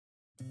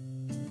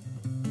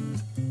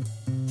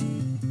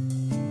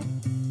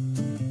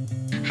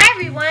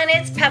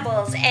everyone, it's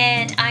Pebbles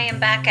and I am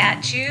back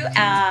at you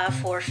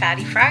for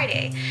Fatty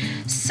Friday.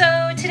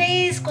 So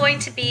today's going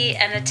to be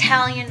an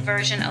Italian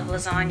version of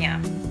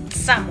lasagna,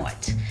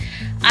 somewhat.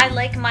 I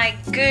like my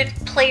good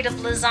plate of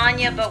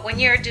lasagna, but when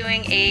you're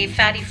doing a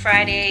Fatty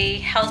Friday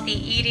healthy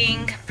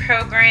eating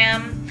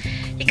program,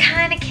 you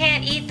kind of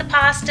can't eat the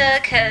pasta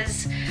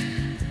because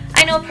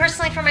I know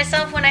personally for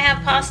myself, when I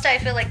have pasta I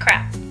feel like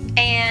crap.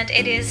 And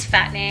it is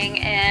fattening,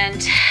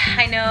 and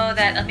I know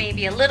that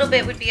maybe a little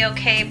bit would be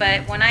okay,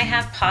 but when I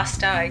have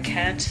pasta I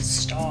can't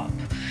stop.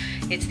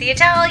 It's the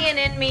Italian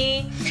in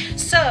me.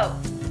 So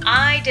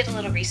I did a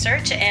little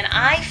research and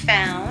I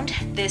found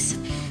this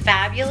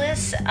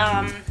fabulous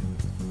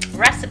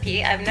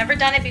recipe. I've never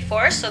done it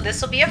before, so this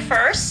will be a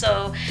first.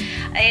 So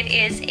it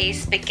is a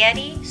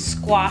spaghetti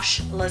squash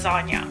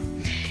lasagna.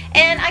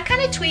 And I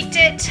kind of tweaked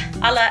it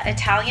a la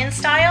Italian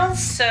style,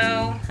 so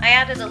I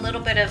added a little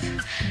bit of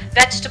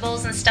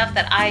vegetables and stuff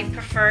that I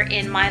prefer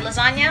in my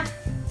lasagna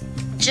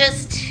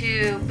just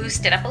to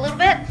boost it up a little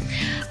bit.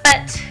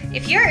 But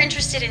if you're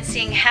interested in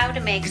seeing how to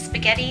make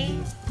spaghetti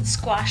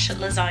squash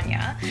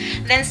lasagna,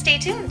 then stay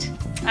tuned.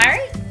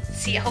 Alright,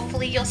 see,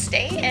 hopefully you'll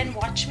stay and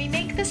watch me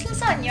make this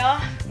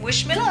lasagna.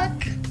 Wish me luck.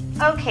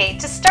 Okay,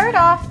 to start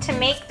off, to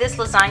make this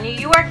lasagna,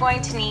 you are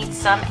going to need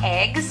some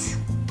eggs.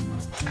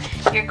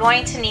 You're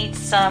going to need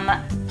some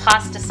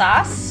pasta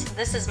sauce.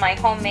 This is my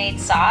homemade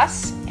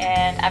sauce,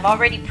 and I've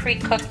already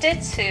pre-cooked it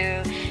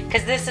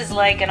because this is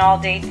like an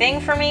all-day thing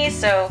for me,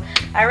 so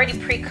I already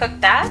pre-cooked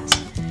that.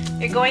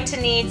 You're going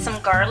to need some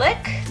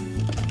garlic,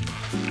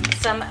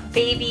 some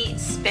baby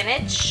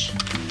spinach,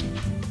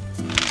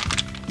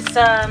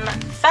 some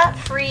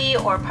fat-free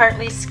or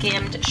partly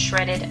skimmed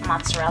shredded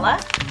mozzarella,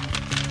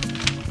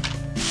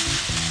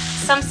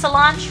 some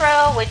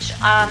cilantro, which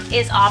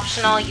is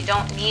optional. You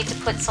don't need to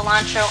put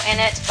cilantro in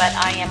it, but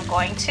I am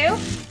going to.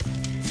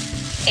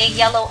 A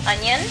yellow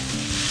onion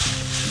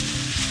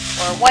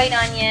or white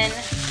onion,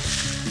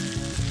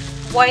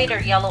 white or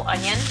yellow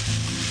onion,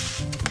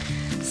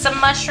 some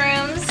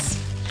mushrooms,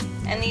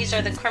 and these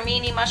are the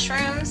cremini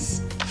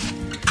mushrooms,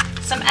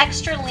 some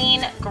extra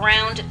lean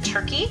ground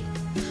turkey,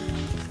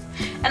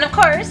 and of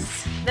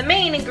course the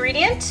main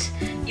ingredient,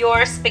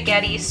 your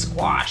spaghetti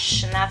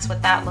squash, and that's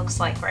what that looks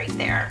like right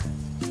there.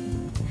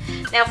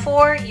 Now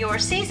for your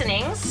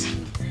seasonings,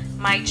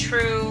 my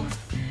true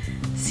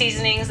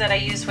seasonings that I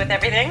use with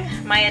everything,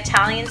 my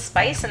Italian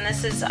spice, and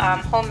this is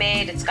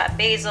homemade. It's got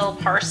basil,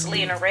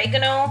 parsley, and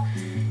oregano,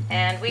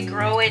 and we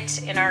grow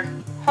it in our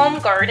home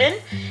garden,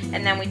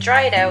 and then we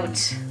dry it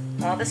out.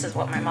 Well, this is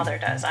what my mother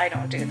does. I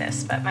don't do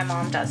this, but my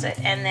mom does it.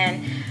 And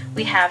then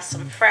we have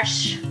some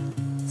fresh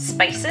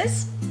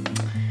spices.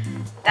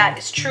 That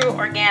is true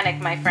organic,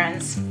 my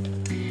friends.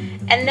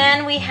 And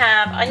then we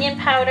have onion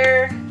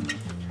powder,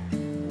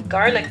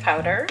 garlic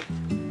powder,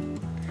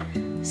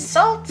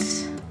 salt,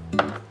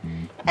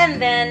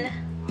 and then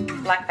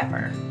black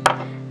pepper.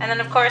 And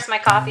then of course my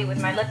coffee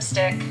with my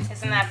lipstick.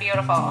 Isn't that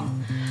beautiful?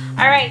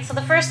 Alright, so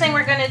the first thing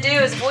we're going to do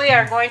is we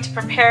are going to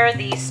prepare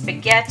the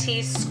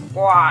spaghetti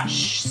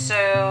squash.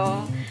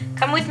 So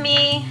come with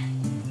me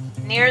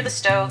near the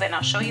stove and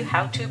I'll show you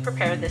how to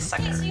prepare this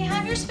sucker. Okay, so you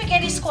have your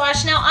spaghetti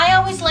squash. Now I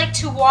always like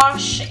to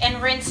wash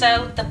and rinse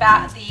out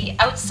the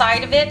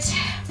outside of it,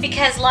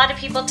 because a lot of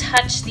people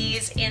touch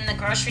these in the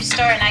grocery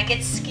store and I get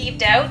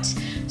skeeved out.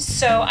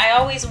 So I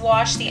always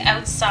wash the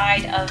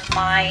outside of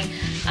my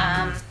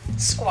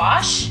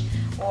squash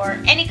or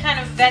any kind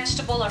of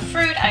vegetable or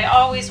fruit. I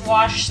always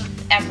wash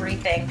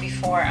everything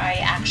before I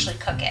actually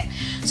cook it.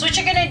 So what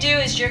you're going to do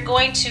is you're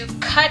going to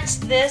cut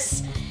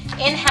this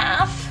in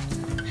half,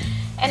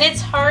 and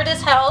it's hard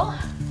as hell,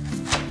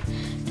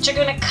 but you're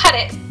going to cut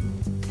it.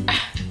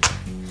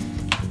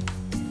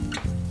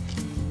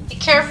 Be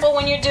careful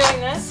when you're doing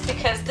this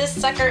because this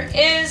sucker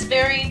is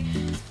very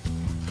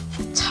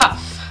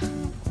tough.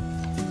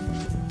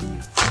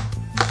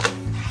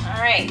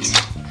 Alright,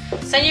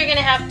 so you're going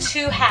to have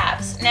two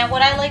halves. Now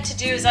what I like to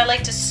do is I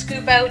like to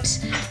scoop out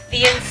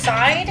the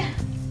inside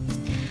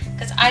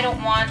because I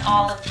don't want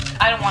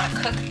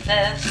to cook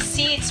the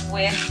seeds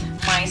with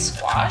my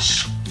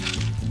squash.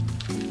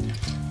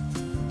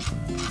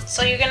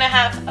 So you're going to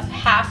have a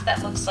half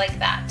that looks like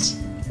that.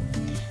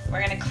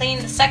 We're going to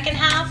clean the second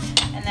half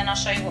and then I'll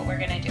show you what we're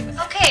going to do with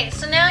it. Okay,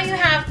 so now you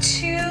have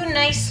two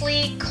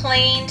nicely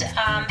cleaned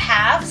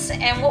halves,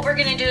 and what we're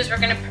going to do is we're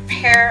going to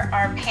prepare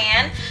our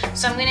pan.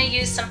 So I'm going to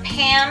use some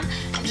Pam.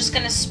 I'm just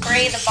going to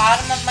spray the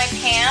bottom of my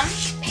pan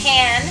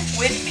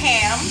with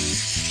Pam.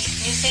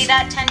 You say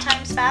that 10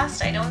 times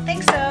fast? I don't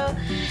think so.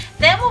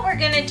 Then what we're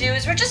going to do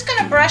is we're just going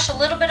to brush a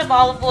little bit of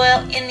olive oil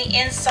in the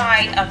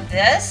inside of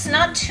this.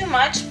 Not too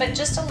much, but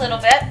just a little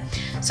bit.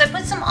 So I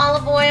put some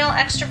olive oil,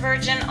 extra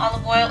virgin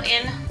olive oil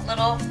in a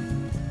little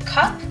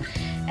cup.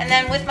 And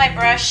then with my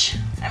brush,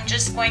 I'm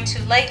just going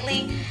to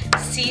lightly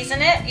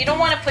season it. You don't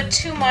want to put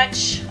too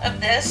much of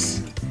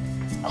this.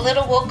 A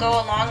little will go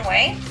a long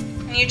way.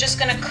 And you're just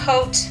going to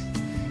coat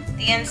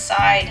the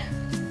inside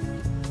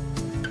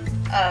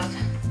of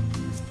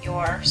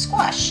your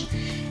squash.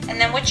 And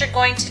then what you're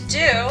going to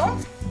do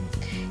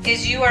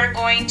is you are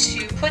going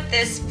to put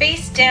this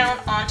face down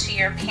onto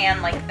your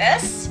pan like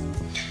this,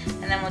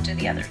 and then we'll do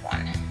the other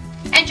one.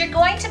 And you're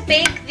going to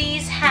bake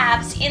these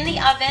halves in the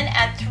oven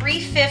at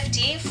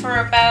 350 for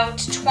about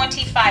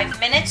 25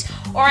 minutes,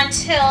 or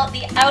until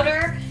the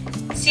outer,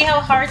 see how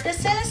hard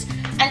this is?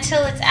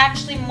 Until it's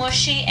actually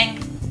mushy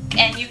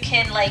and you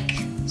can like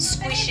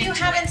squish it. If you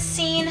haven't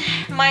seen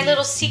my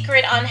little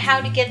secret on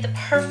how to get the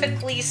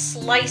perfectly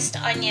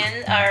sliced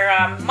onion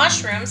or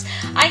mushrooms,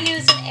 I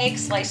use an egg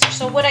slicer.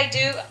 So what I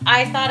do,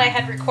 I thought I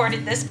had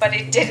recorded this, but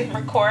it didn't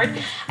record.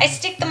 I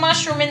stick the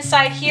mushroom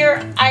inside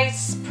here, I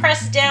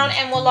press down,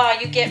 and voila,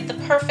 you get the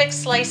perfect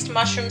sliced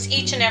mushrooms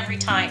each and every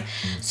time.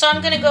 So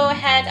I'm gonna go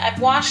ahead,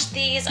 I've washed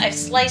these, I've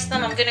sliced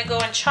them, I'm gonna go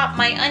and chop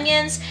my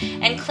onions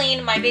and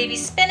clean my baby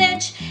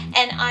spinach,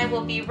 and I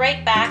will be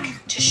right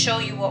back to show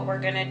you what we're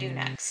gonna do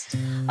next.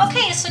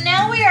 Okay, so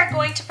now we are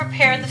going to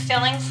prepare the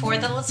filling for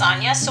the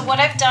lasagna. So what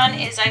I've done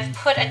is I've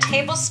put a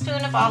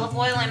tablespoon of olive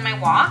oil in my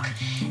wok,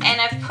 and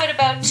I've put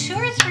about 2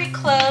 or 3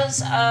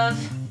 cloves of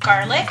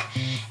garlic,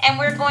 and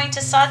we're going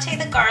to saute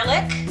the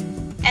garlic,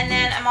 and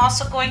then I'm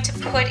also going to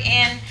put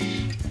in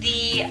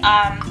the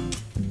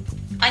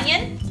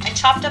onion. I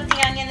chopped up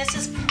the onion. This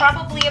is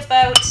probably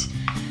about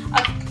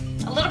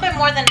a little bit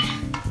more than,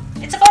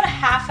 it's about a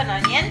half an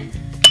onion.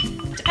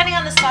 Depending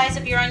on the size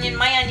of your onion,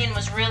 my onion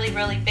was really,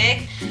 really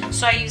big,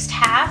 so I used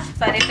half,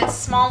 but if it's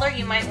smaller,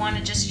 you might want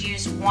to just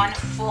use 1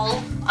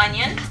 full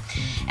onion.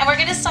 And we're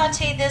going to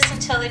saute this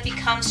until it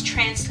becomes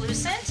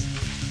translucent.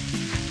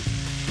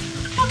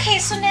 Okay,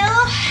 so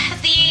now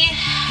the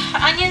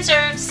onions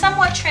are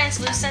somewhat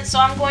translucent, so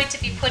I'm going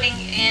to be putting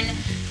in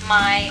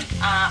my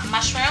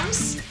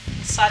mushrooms,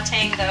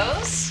 sauteing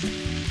those.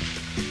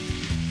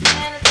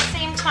 And at the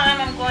same time,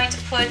 I'm going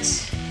to put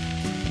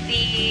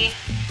the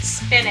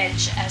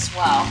spinach as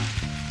well.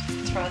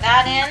 Throw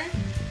that in.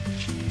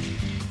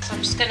 So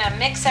I'm just gonna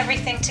mix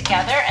everything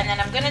together, and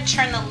then I'm gonna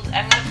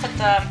put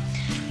the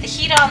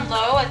heat on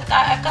low.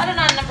 I've got it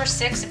on number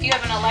 6. If you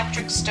have an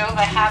electric stove,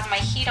 I have my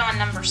heat on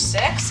number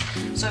 6.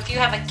 So if you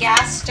have a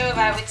gas stove,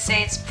 I would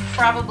say it's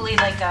probably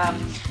like a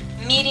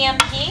medium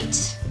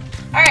heat.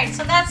 All right,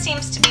 so that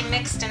seems to be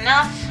mixed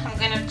enough. I'm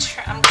gonna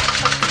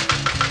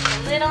put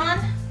the lid on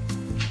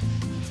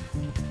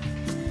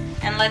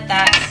and let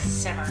that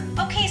simmer.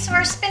 Okay, so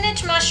our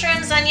spinach,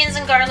 mushrooms, onions,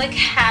 and garlic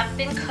have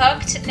been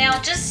cooked.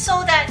 Now, just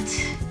so that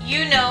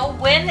you know,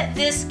 when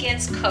this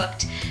gets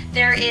cooked,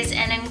 there is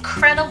an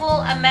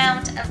incredible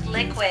amount of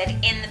liquid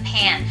in the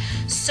pan.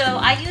 So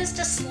I used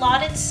a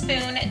slotted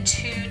spoon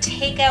to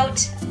take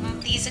out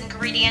these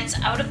ingredients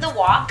out of the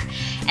wok,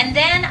 and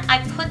then I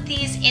put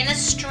these in a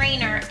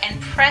strainer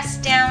and press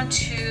down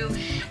to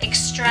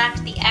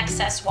extract the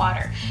excess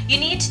water. You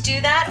need to do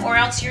that, or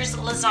else your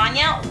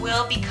lasagna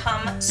will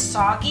become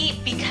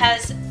soggy,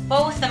 because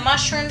both the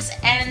mushrooms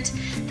and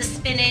the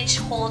spinach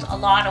hold a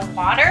lot of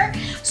water.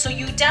 So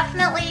you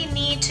definitely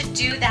need to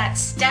do that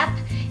step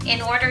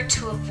in order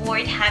to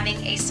avoid having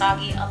a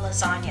soggy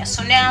lasagna.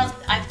 So now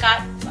I've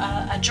got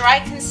a dry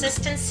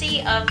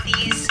consistency of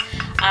these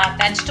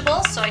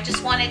vegetables, so I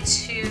just wanted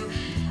to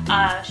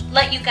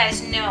let you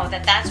guys know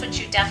that that's what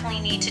you definitely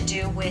need to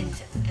do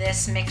with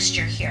this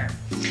mixture here.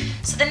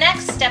 So the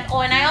next step,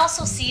 oh, and I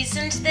also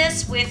seasoned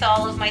this with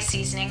all of my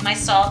seasoning, my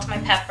salt, my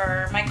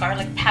pepper, my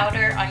garlic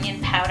powder, onion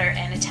powder,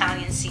 and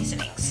Italian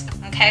seasonings.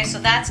 Okay, so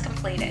that's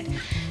completed.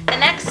 The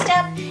next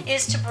step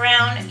is to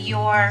brown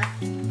your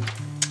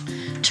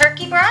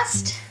turkey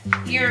breast,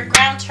 your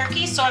ground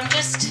turkey. So I'm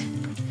just,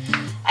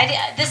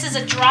 this is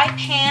a dry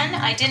pan.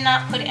 I did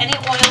not put any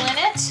oil in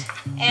it.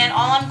 And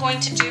all I'm going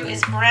to do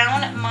is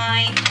brown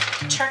my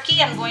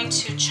turkey. I'm going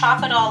to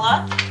chop it all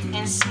up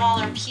in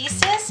smaller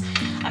pieces.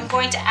 I'm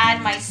going to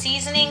add my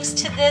seasonings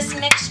to this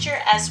mixture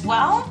as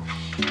well,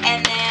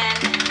 and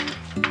then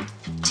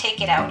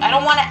take it out. I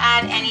don't want to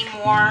add any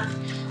more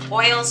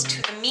oils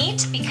to the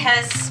meat,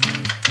 because,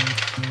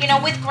 you know,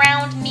 with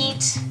ground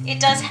meat, it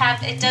does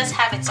have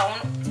its own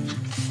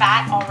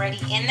fat already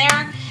in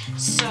there.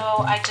 So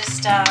I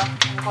just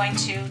I'm going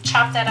to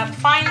chop that up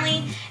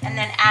finely, and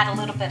then add a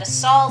little bit of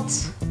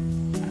salt.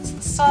 That's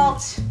the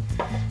salt.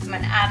 I'm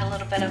going to add a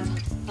little bit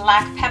of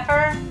black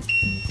pepper.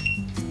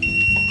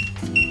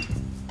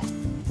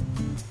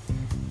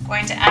 I'm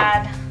going to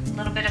add a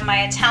little bit of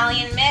my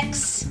Italian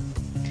mix.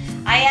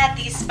 I add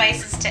these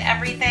spices to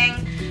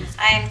everything.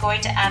 I am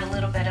going to add a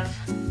little bit of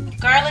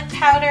garlic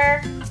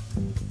powder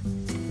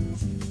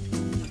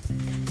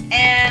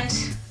and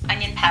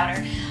onion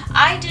powder.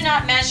 I do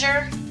not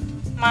measure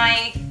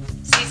my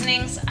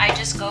seasonings, I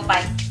just go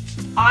by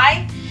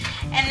eye.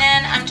 And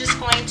then I'm just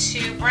going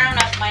to brown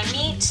up my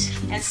meat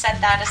and set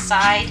that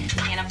aside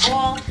in a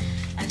bowl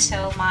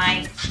until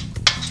my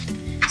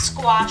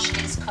squash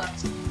is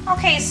cooked.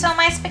 Okay, so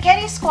my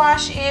spaghetti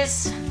squash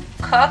is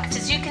cooked.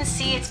 As you can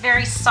see, it's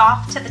very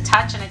soft to the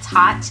touch and it's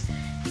hot.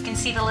 You can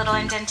see the little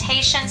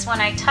indentations when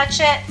I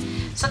touch it.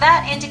 So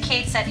that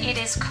indicates that it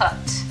is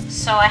cooked.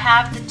 So I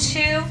have the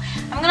two.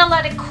 I'm gonna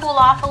let it cool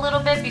off a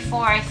little bit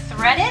before I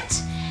thread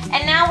it.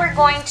 And now we're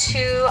going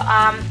to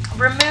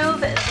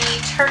remove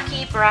the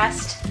turkey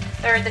breast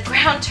or the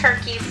ground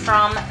turkey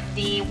from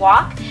the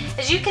wok.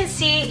 As you can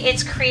see,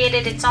 it's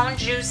created its own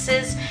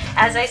juices.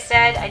 As I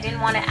said, I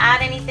didn't want to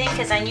add anything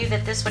because I knew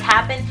that this would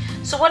happen.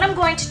 So what I'm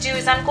going to do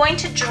is I'm going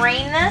to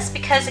drain this,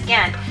 because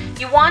again,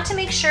 you want to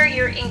make sure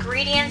your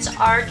ingredients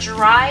are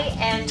dry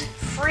and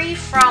free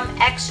from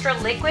extra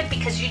liquid,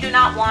 because you do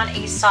not want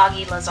a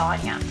soggy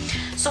lasagna.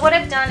 So what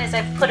I've done is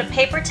I've put a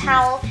paper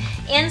towel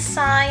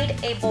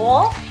inside a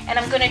bowl, and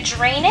I'm going to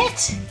drain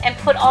it and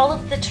put all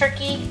of the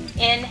turkey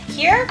in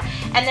here,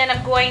 and then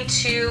I'm going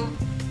to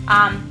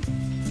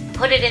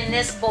put it in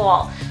this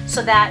bowl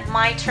so that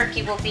my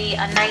turkey will be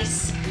a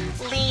nice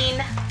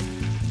lean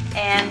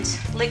and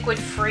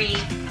liquid-free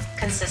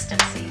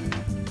consistency.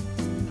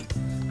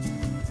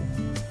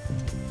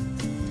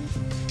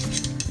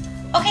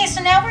 Okay,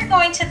 so now we're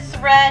going to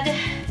thread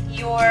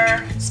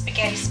your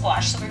spaghetti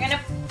squash. So we're going to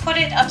put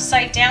it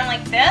upside down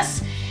like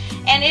this,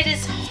 and it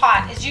is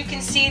hot. As you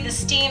can see, the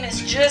steam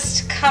is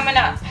just coming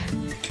up.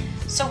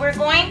 So we're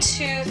going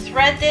to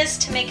thread this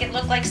to make it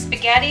look like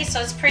spaghetti, so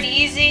it's pretty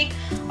easy.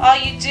 All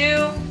you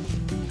do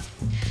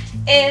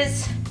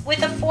is,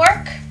 with a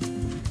fork,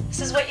 this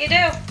is what you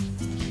do.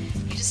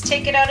 You just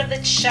take it out of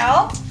the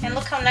shell, and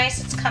look how nice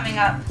it's coming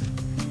up.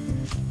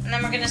 And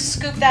then we're going to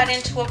scoop that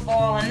into a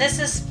bowl, and this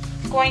is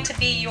going to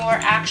be your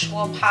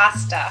actual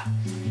pasta.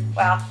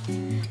 Well,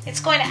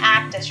 it's going to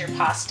act as your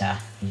pasta.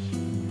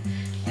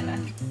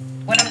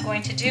 What I'm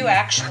going to do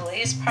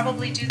actually is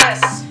probably do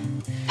this.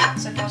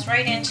 So it goes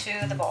right into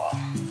the bowl.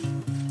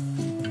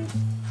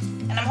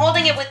 And I'm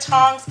holding it with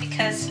tongs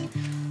because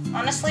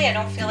honestly I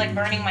don't feel like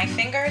burning my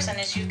fingers, and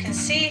as you can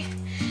see,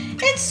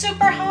 it's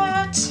super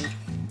hot.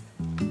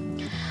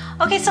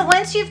 Okay, so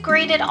once you've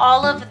grated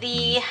all of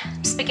the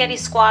spaghetti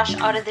squash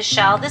out of the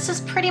shell, this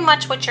is pretty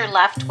much what you're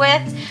left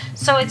with.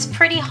 So it's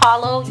pretty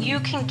hollow. You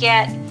can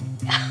get,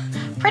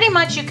 pretty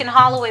much you can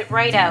hollow it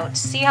right out.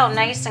 See how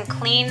nice and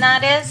clean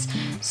that is?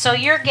 So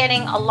you're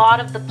getting a lot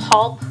of the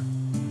pulp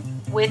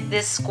with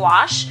this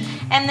squash,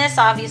 and this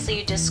obviously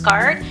you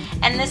discard,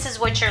 and this is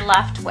what you're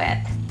left with.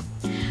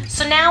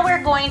 So now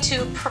we're going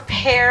to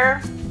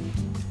prepare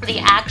the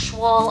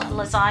actual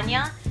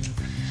lasagna.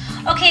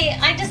 Okay,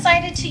 I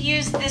decided to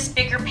use this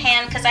bigger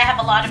pan because I have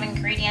a lot of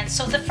ingredients.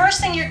 So the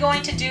first thing you're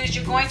going to do is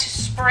you're going to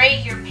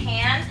spray your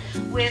pan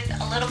with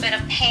a little bit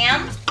of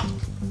Pam.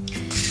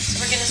 So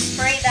we're going to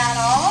spray that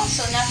all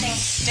so nothing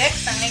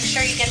sticks, and make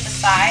sure you get the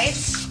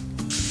sides.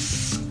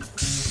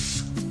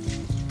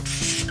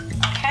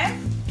 Okay.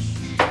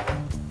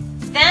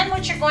 Then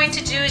what you're going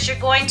to do is you're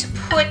going to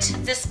put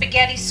the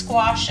spaghetti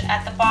squash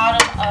at the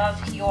bottom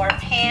of your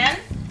pan.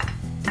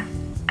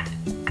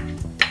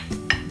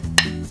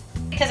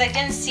 Because I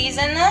didn't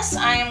season this,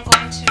 I am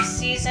going to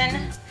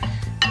season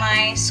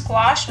my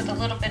squash with a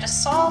little bit of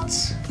salt,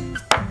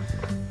 a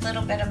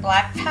little bit of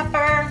black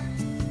pepper,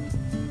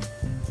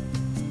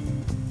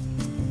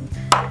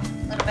 a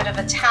little bit of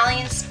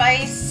Italian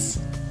spice,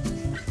 a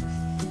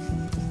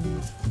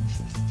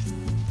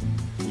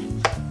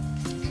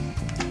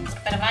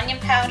little bit of onion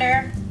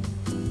powder,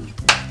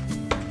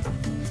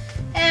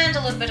 and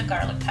a little bit of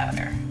garlic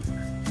powder.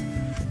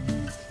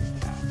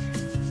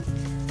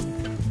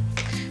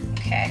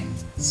 Okay.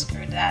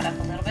 Screwed that up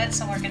a little bit,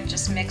 so we're going to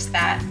just mix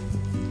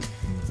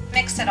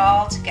it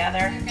all together.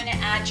 You're going to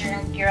add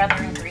your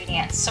other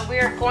ingredients. So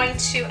we're going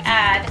to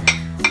add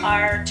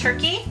our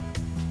turkey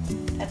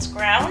that's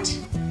ground.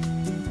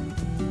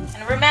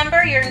 And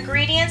remember, your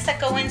ingredients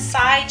that go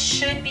inside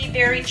should be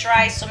very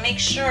dry, so make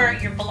sure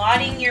you're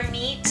blotting your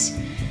meat.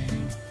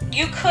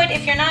 You could,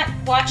 if you're not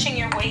watching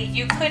your weight,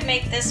 you could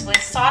make this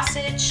with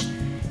sausage.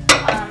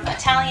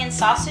 Italian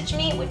sausage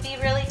meat would be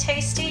really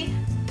tasty.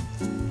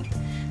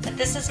 But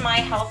this is my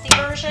healthy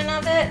version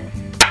of it.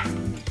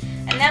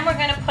 And then we're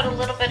going to put a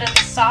little bit of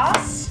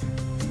sauce.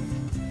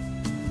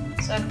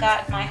 So I've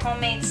got my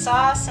homemade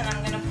sauce, and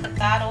I'm going to put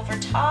that over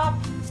top.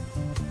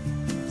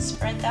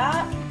 Spread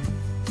that.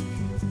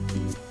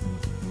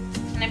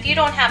 And if you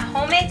don't have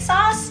homemade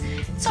sauce,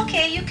 it's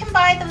okay. You can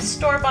buy the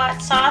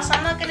store-bought sauce.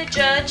 I'm not going to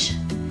judge.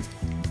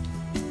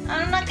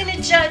 I'm not going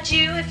to judge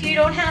you if you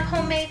don't have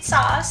homemade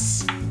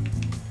sauce.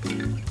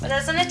 But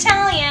as an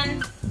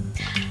Italian,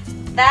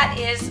 that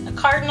is a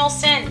cardinal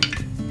sin.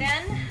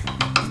 Then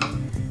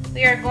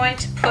we are going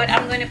to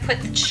I'm going to put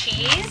the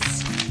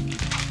cheese.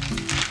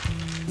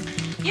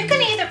 You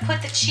can either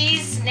put the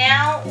cheese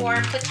now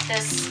or put the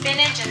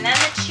spinach and then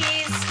the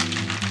cheese.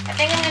 I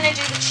think I'm going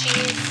to do the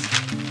cheese.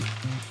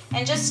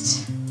 And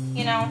just,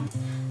 you know,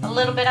 a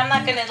little bit. I'm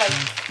not going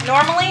to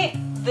normally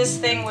this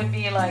thing would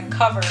be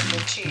covered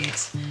with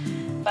cheese.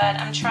 But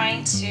I'm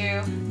trying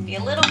to be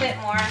a little bit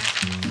more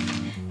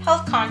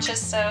health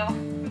conscious, so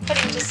I'm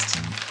putting just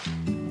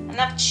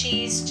enough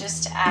cheese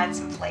just to add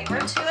some flavor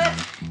to it.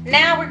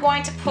 Now we're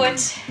going to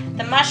put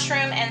the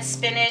mushroom and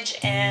spinach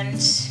and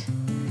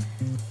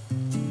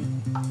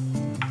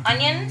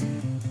onion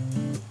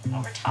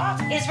over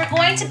top. We're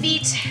going to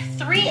beat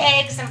 3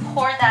 eggs and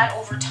pour that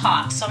over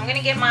top. So I'm going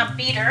to get my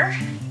beater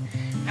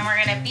and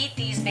we're going to beat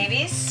these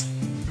babies.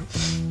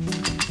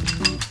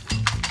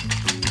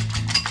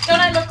 Don't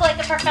I look like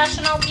a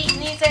professional beating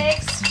these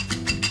eggs?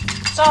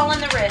 all in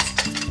the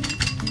wrist.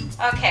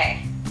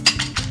 Okay.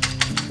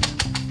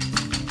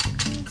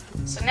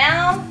 So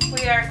now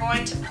we are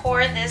going to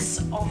pour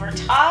this over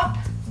top.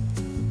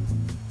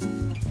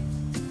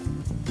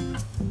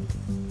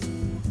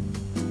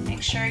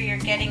 Make sure you're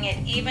getting it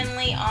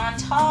evenly on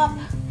top.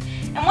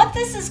 And what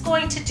this is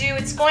going to do,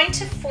 it's going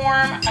to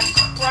form a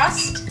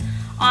crust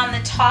on the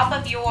top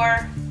of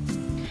your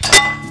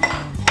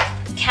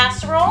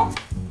casserole.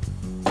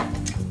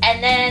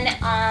 And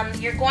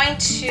then you're going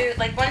to,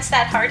 like, once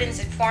that hardens,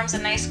 it forms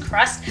a nice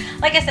crust.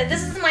 Like I said,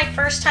 this is my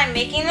first time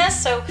making this,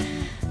 so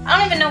I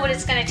don't even know what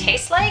it's going to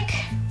taste like.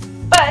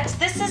 But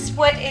this is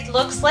what it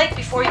looks like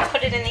before you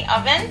put it in the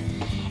oven.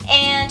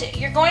 And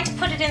you're going to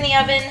put it in the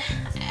oven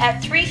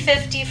at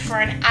 350 for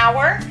an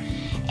hour.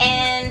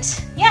 And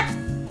yeah,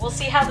 we'll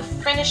see how the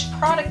finished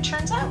product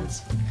turns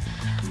out.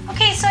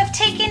 Okay, so I've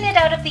taken it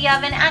out of the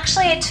oven.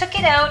 Actually, I took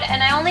it out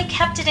and I only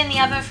kept it in the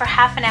oven for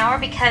half an hour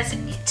because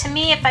to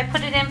me, if I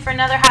put it in for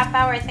another half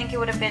hour, I think it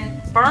would have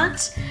been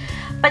burnt.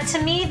 But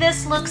to me,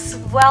 this looks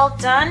well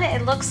done.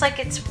 It looks like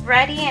it's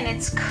ready and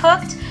it's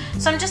cooked.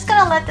 So I'm just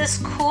gonna let this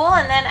cool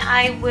and then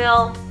I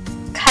will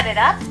cut it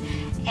up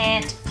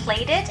and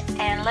plate it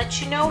and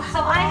let you know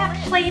how. I have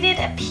plated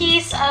a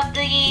piece of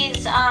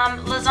these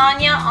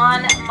lasagna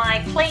on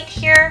my plate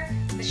here.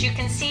 As you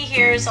can see,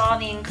 here's all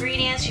the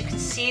ingredients. You can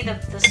see the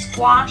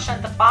squash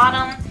at the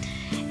bottom.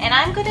 And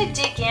I'm gonna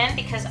dig in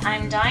because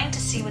I'm dying to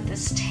see what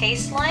this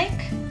tastes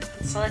like.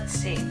 So let's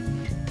see.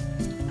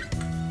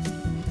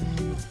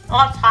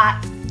 Oh, it's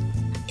hot.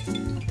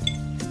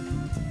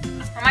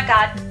 Oh my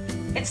God,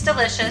 it's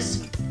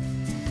delicious.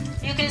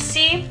 You can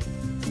see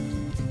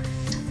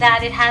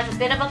that it has a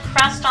bit of a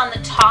crust on the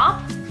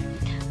top,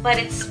 but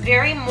it's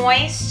very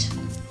moist.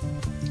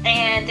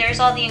 And there's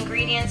all the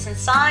ingredients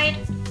inside.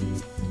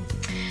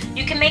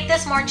 You can make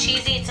this more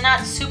cheesy. It's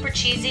not super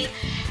cheesy.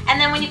 And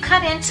then when you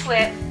cut into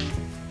it,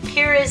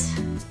 here is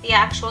the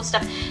actual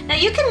stuff. Now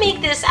you can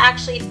make this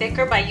actually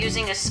thicker by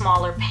using a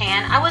smaller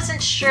pan. I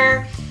wasn't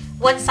sure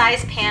what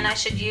size pan I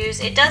should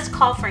use. It does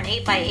call for an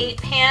 8x8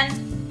 pan,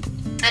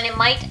 and it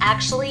might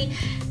actually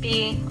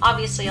be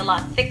obviously a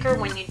lot thicker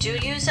when you do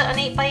use an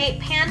 8x8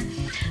 pan.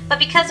 But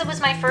because it was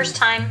my first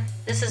time,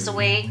 this is the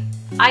way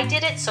I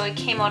did it, so it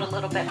came out a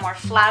little bit more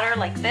flatter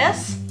like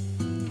this.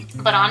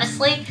 But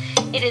honestly,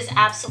 it is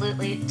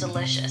absolutely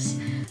delicious.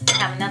 I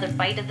have another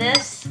bite of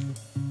this,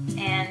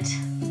 and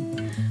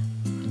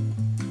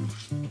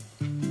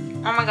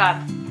oh my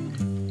God,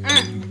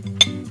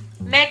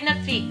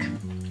 magnifique.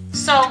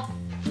 So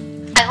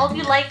I hope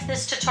you liked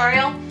this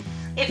tutorial.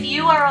 If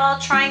you are all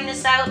trying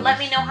this out, let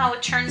me know how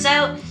it turns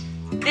out.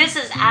 This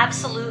is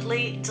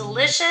absolutely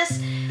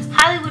delicious.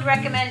 Highly would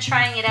recommend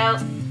trying it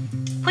out.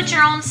 Put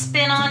your own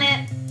spin on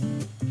it.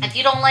 If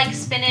you don't like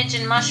spinach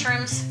and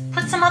mushrooms,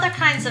 put some other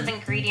kinds of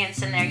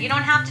ingredients in there. You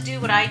don't have to do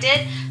what I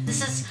did.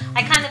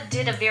 I kind of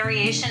did a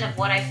variation of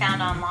what I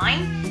found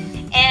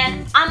online,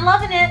 and I'm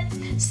loving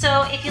it.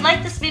 So if you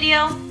like this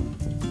video,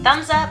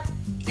 thumbs up.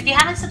 If you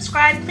haven't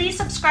subscribed, please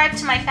subscribe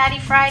to my Fatty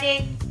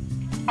Friday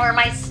or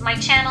my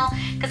channel,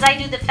 because I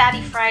do the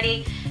Fatty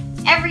Friday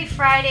every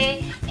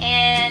Friday.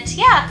 And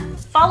yeah,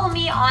 follow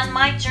me on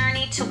my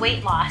journey to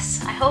weight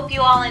loss. I hope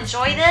you all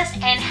enjoy this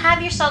and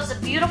have yourselves a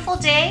beautiful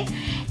day.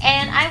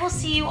 And I will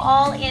see you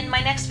all in my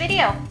next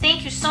video.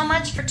 Thank you so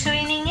much for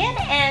tuning in,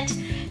 and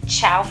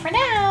ciao for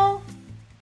now.